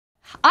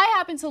I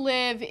happen to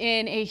live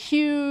in a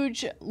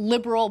huge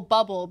liberal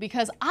bubble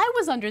because I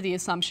was under the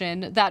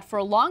assumption that for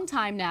a long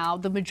time now,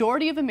 the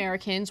majority of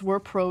Americans were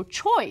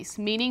pro-choice,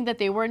 meaning that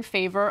they were in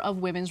favor of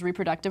women's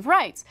reproductive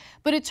rights.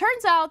 But it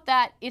turns out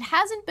that it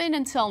hasn't been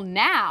until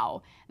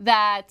now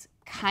that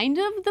kind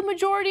of the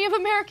majority of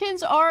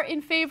Americans are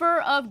in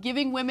favor of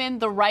giving women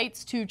the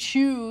rights to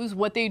choose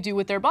what they do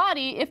with their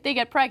body if they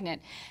get pregnant.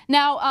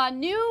 Now,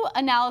 new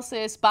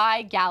analysis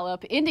by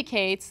Gallup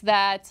indicates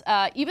that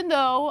even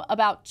though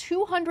about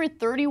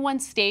 231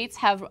 states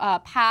have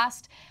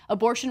passed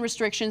abortion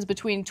restrictions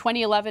between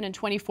 2011 and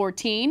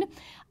 2014,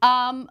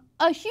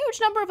 a huge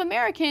number of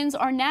Americans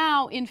are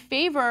now in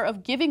favor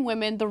of giving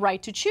women the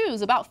right to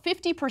choose, about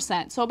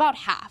 50%, so about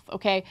half,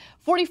 okay?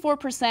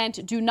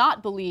 44% do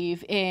not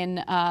believe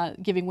in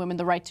giving women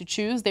the right to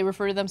choose. They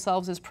refer to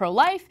themselves as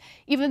pro-life,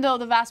 even though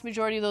the vast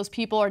majority of those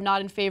people are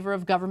not in favor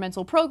of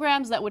governmental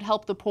programs that would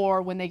help the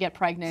poor when they get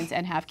pregnant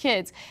and have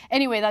kids.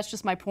 Anyway, that's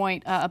just my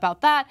point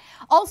about that.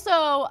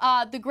 Also,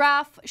 the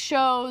graph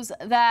shows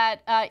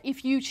that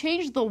if you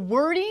change the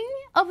wording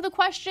of the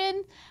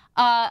question,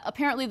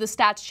 apparently the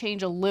stats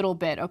change a little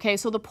bit, okay?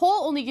 So the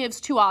poll only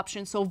gives two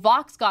options, so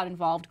Vox got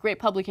involved. Great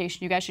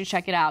publication, you guys should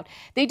check it out.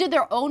 They did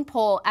their own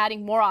poll,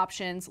 adding more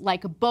options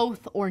like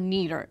both or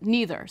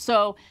neither.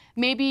 So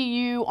maybe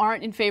you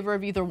aren't in favor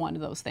of either one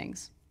of those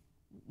things,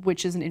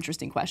 which is an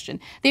interesting question.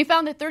 They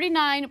found that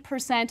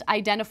 39%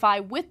 identify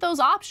with those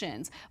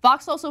options.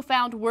 Vox also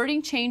found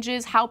wording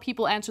changes how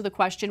people answer the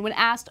question. When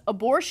asked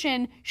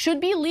abortion should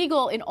be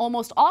legal in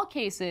almost all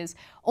cases,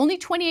 only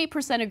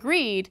 28%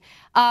 agreed.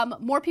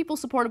 More people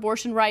support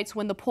abortion rights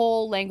when the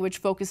poll language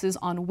focuses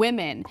on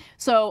women.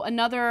 So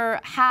another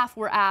half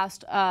were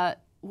asked,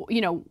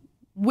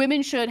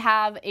 women should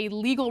have a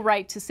legal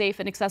right to safe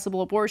and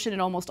accessible abortion in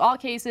almost all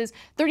cases.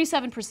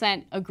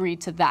 37%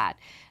 agreed to that.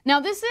 Now,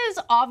 this is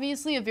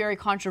obviously a very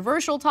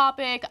controversial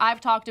topic.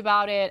 I've talked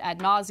about it ad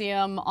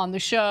nauseum on the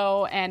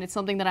show, and it's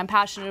something that I'm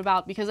passionate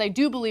about because I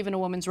do believe in a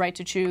woman's right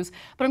to choose.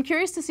 But I'm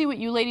curious to see what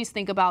you ladies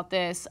think about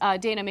this.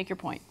 Dana, make your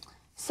point.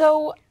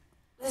 So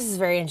this is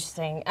very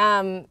interesting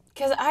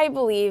because I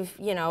believe,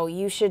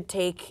 you should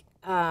take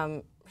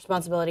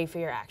responsibility for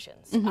your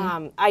actions.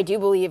 Mm-hmm. I do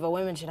believe a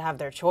woman should have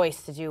their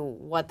choice to do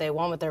what they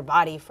want with their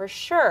body, for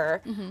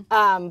sure.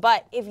 Mm-hmm.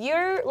 But if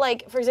you're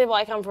for example,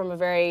 I come from a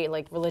very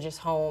religious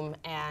home,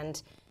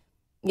 and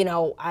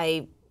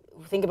I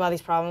think about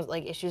these problems,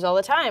 issues all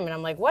the time, and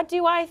I'm like, what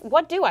do I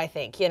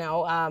think?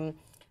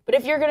 But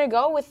if you're gonna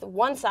go with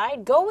one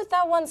side, go with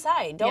that one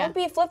side. Don't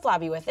be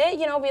flip-floppy with it.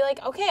 Be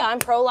like, okay, I'm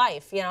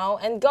pro-life,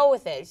 and go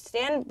with it.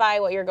 Stand by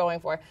what you're going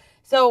for.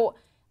 So,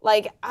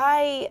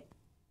 I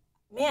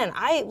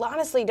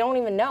honestly don't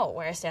even know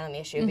where I stand on the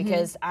issue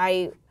because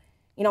I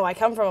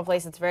come from a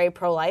place that's very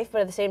pro-life,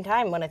 but at the same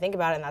time, when I think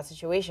about it in that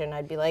situation,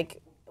 I'd be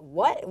like,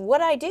 what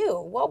would I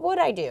do? What would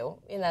I do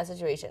in that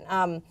situation?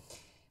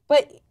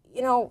 But,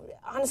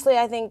 honestly,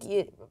 I think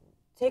you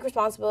take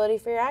responsibility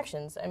for your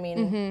actions. I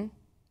mean,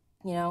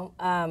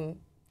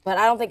 but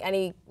I don't think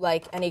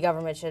any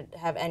government should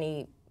have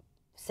any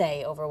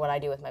say over what I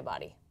do with my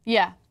body.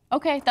 Yeah.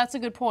 Okay, that's a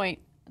good point.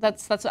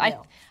 That's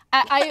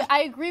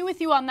I agree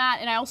with you on that,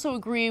 and I also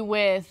agree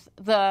with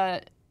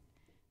the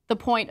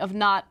point of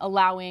not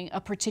allowing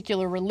a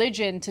particular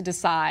religion to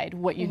decide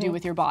what you do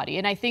with your body.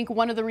 And I think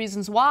one of the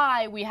reasons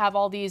why we have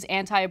all these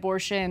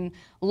anti-abortion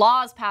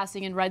laws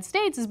passing in red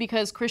states is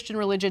because Christian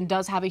religion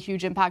does have a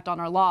huge impact on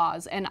our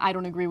laws, and I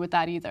don't agree with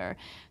that either.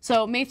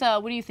 So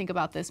Maytha, what do you think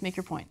about this? Make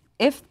your point.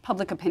 If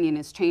public opinion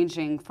is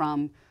changing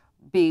from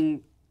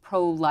being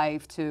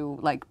pro-life to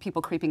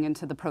people creeping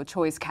into the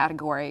pro-choice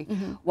category,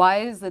 why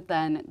is it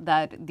then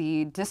that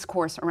the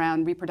discourse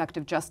around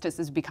reproductive justice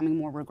is becoming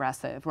more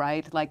regressive,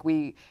 right?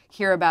 We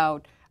hear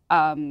about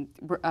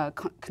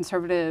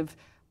conservative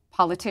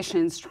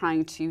politicians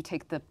trying to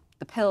take the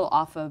pill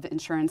off of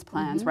insurance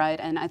plans, right?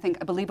 And I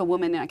believe a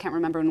woman, I can't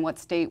remember in what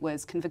state,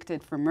 was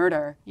convicted for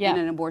murder in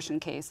an abortion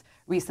case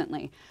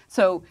recently.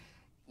 So,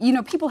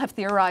 people have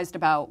theorized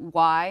about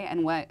why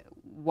and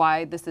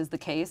why this is the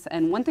case.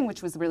 And one thing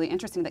which was really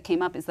interesting that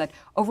came up is that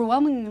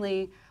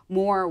overwhelmingly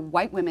more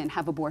white women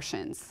have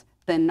abortions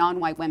than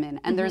non-white women.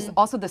 And there's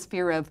also this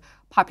fear of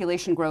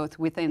population growth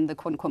within the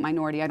quote-unquote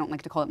minority, I don't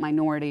like to call it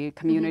minority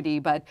community,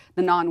 but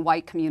the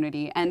non-white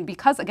community. And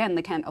because, again,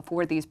 they can't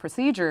afford these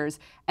procedures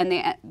and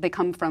they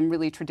come from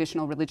really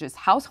traditional religious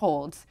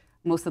households,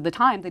 most of the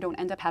time, they don't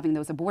end up having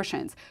those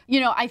abortions.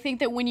 I think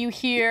that when you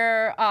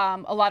hear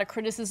a lot of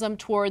criticism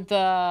toward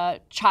the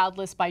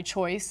childless by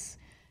choice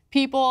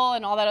people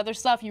and all that other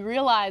stuff, you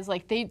realize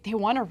they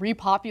want to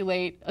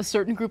repopulate a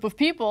certain group of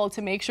people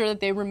to make sure that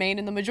they remain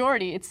in the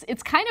majority.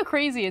 It's kind of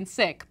crazy and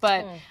sick,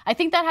 but I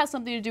think that has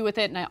something to do with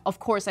it, and of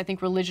course I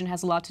think religion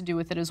has a lot to do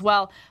with it as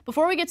well.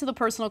 Before we get to the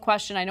personal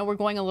question, I know we're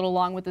going a little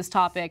long with this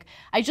topic.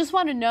 I just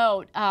want to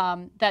note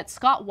that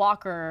Scott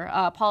Walker,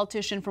 a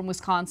politician from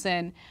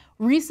Wisconsin,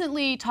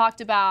 recently talked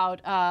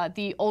about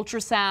the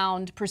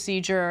ultrasound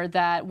procedure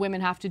that women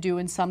have to do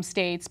in some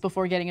states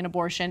before getting an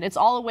abortion. It's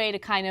all a way to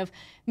kind of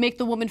make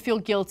the woman feel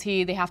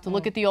guilty. They have to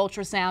look at the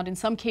ultrasound. In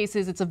some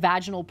cases, it's a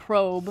vaginal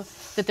probe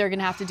that they're going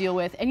to have to deal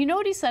with. And you know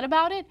what he said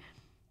about it?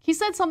 He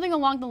said something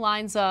along the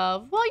lines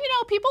of, well, you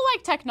know, people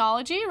like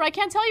technology, or I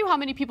can't tell you how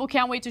many people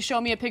can't wait to show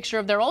me a picture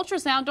of their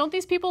ultrasound. Don't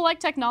these people like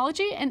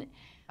technology? And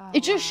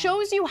it just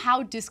shows you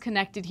how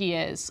disconnected he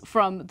is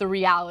from the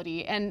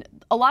reality. And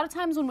a lot of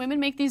times when women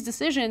make these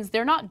decisions,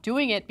 they're not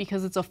doing it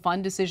because it's a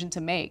fun decision to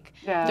make.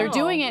 Yeah. They're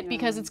doing it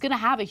because it's going to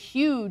have a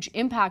huge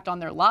impact on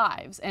their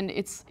lives. And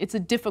it's a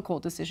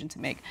difficult decision to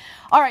make.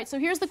 All right, so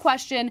here's the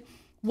question.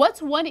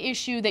 What's one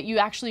issue that you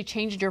actually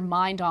changed your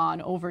mind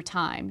on over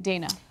time?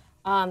 Dana.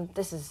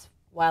 This is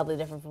wildly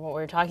different from what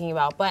we were talking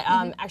about, but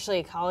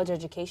actually college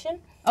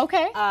education.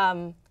 Okay.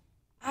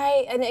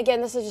 And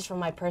again, this is just from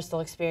my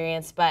personal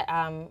experience, but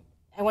I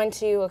went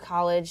to a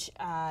college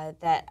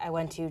that I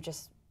went to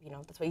just, you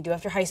know, that's what you do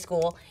after high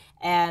school.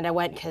 And I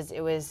went because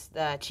it was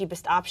the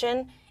cheapest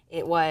option.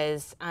 It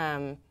was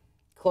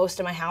close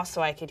to my house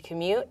so I could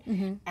commute.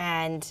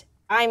 And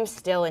I'm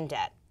still in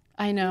debt.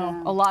 I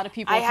know. A lot of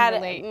people can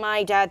relate.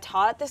 My dad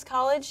taught at this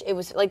college. It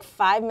was like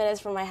 5 minutes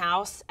from my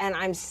house, and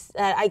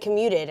I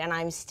commuted, and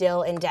I'm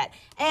still in debt.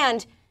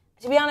 And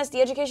to be honest,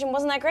 the education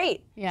wasn't that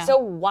great. Yeah. So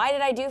why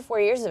did I do 4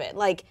 years of it?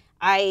 Like,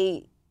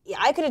 I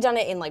could have done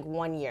it in like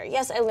 1 year.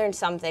 Yes, I learned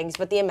some things,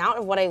 but the amount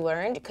of what I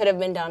learned could have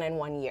been done in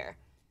 1 year.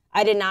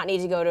 I did not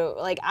need to go to,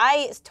 like,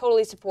 I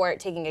totally support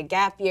taking a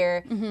gap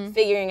year,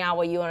 figuring out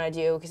what you want to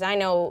do, because I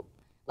know,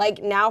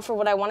 like, now for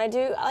what I want to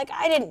do, like,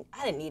 I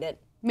didn't need it.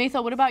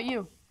 Maytha, what about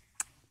you?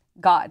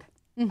 God.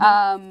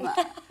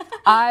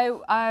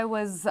 I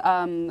was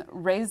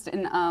raised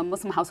in a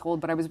Muslim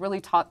household, but I was really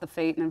taught the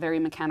faith in a very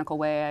mechanical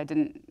way.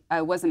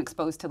 I wasn't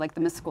exposed to like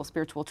the mystical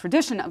spiritual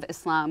tradition of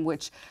Islam,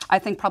 which I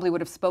think probably would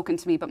have spoken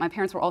to me, but my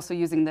parents were also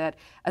using that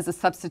as a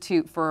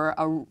substitute for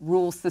a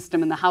rule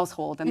system in the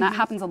household. And that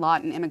happens a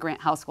lot in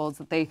immigrant households,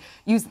 that they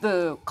use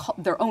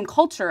their own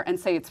culture and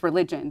say it's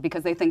religion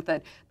because they think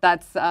that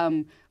that's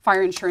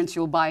fire insurance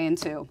you'll buy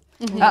into.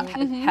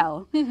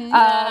 Hell.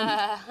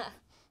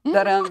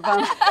 But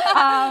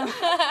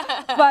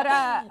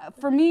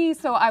for me,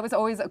 so I was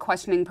always a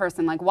questioning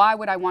person. Like, why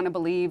would I want to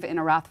believe in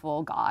a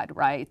wrathful God,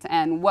 right?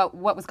 And what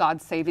was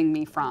God saving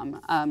me from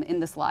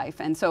in this life?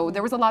 And so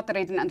there was a lot that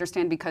I didn't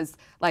understand because,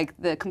 like,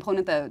 the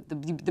component,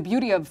 the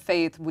beauty of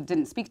faith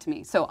didn't speak to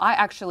me. So I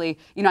actually,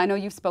 you know, I know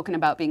you've spoken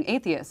about being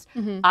atheist.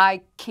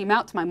 I came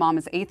out to my mom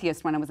as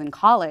atheist when I was in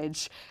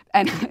college,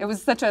 and it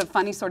was such a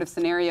funny sort of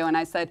scenario. And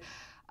I said,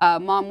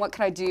 Mom, what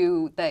could I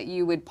do that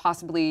you would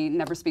possibly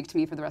never speak to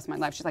me for the rest of my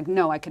life? She's like,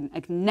 no, I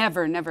could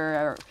never. And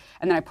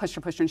then I pushed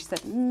her, and she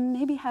said,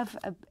 maybe have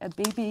a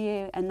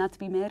baby and not to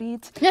be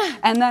married.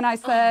 And then I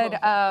said,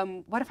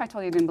 what if I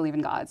told you I didn't believe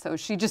in God? So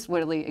she just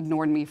literally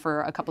ignored me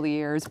for a couple of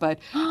years. But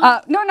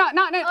no, not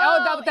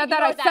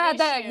that I said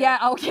that. Yeah,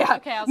 oh yeah.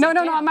 Okay, no.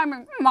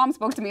 My mom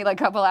spoke to me like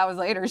a couple hours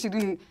later. She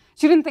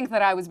didn't think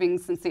that I was being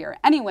sincere.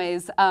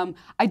 Anyways,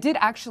 I did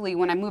actually,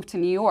 when I moved to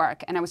New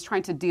York and I was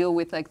trying to deal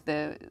with like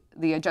the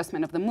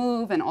adjustment of the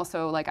move, and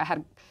also like I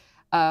had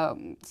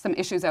some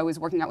issues I was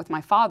working out with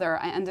my father,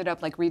 I ended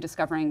up like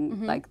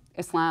rediscovering like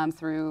Islam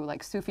through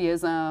like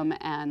Sufism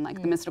and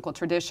like the mystical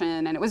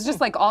tradition, and it was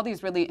just like all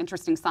these really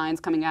interesting signs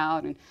coming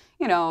out. And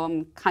you know,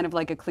 I'm kind of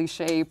like a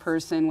cliche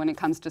person when it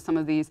comes to some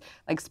of these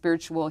like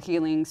spiritual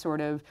healing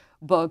sort of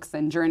books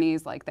and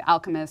journeys. Like The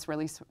Alchemist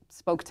really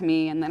spoke to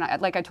me, and then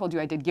like I told you,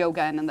 I did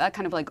yoga, and that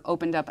kind of like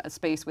opened up a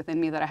space within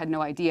me that I had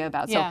no idea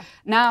about. So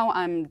now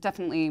I'm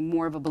definitely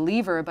more of a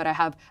believer, but I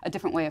have a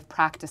different way of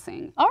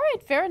practicing. All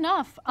right, fair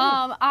enough.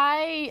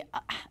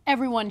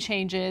 Everyone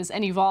changes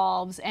and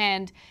evolves,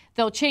 and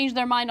they'll change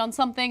their mind on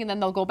something and then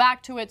they'll go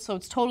back to it, so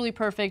it's totally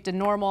perfect and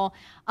normal.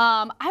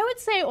 I would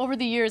say over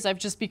the years I've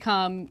just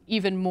become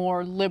even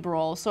more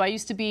liberal. So I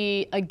used to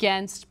be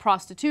against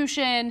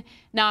prostitution.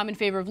 Now I'm in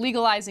favor of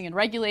legalizing and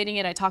regulating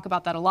it. I talk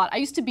about that a lot. I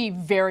used to be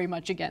very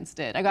much against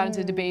it. I got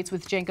into debates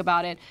with Cenk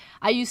about it.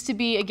 I used to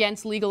be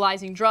against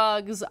legalizing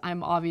drugs.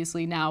 I'm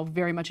obviously now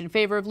very much in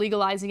favor of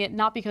legalizing it,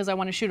 not because I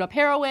want to shoot up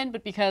heroin,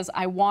 but because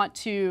I want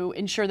to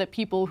ensure that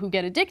people who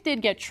get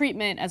addicted get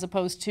treatment as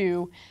opposed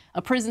to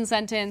a prison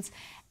sentence.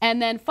 And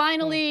then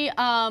finally,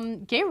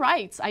 gay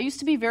rights. I used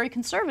to be very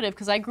conservative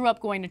because I grew up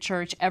going to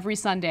church every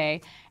Sunday.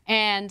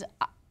 And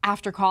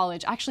after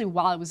college, actually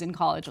while I was in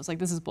college, I was like,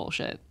 this is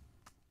bullshit.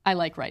 I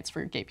like rights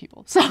for gay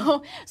people.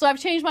 So I've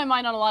changed my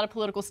mind on a lot of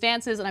political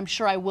stances, and I'm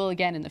sure I will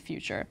again in the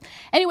future.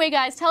 Anyway,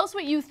 guys, tell us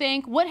what you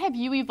think. What have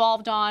you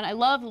evolved on? I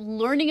love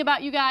learning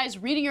about you guys,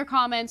 reading your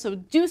comments, so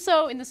do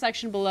so in the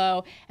section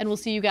below, and we'll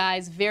see you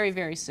guys very,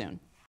 very soon.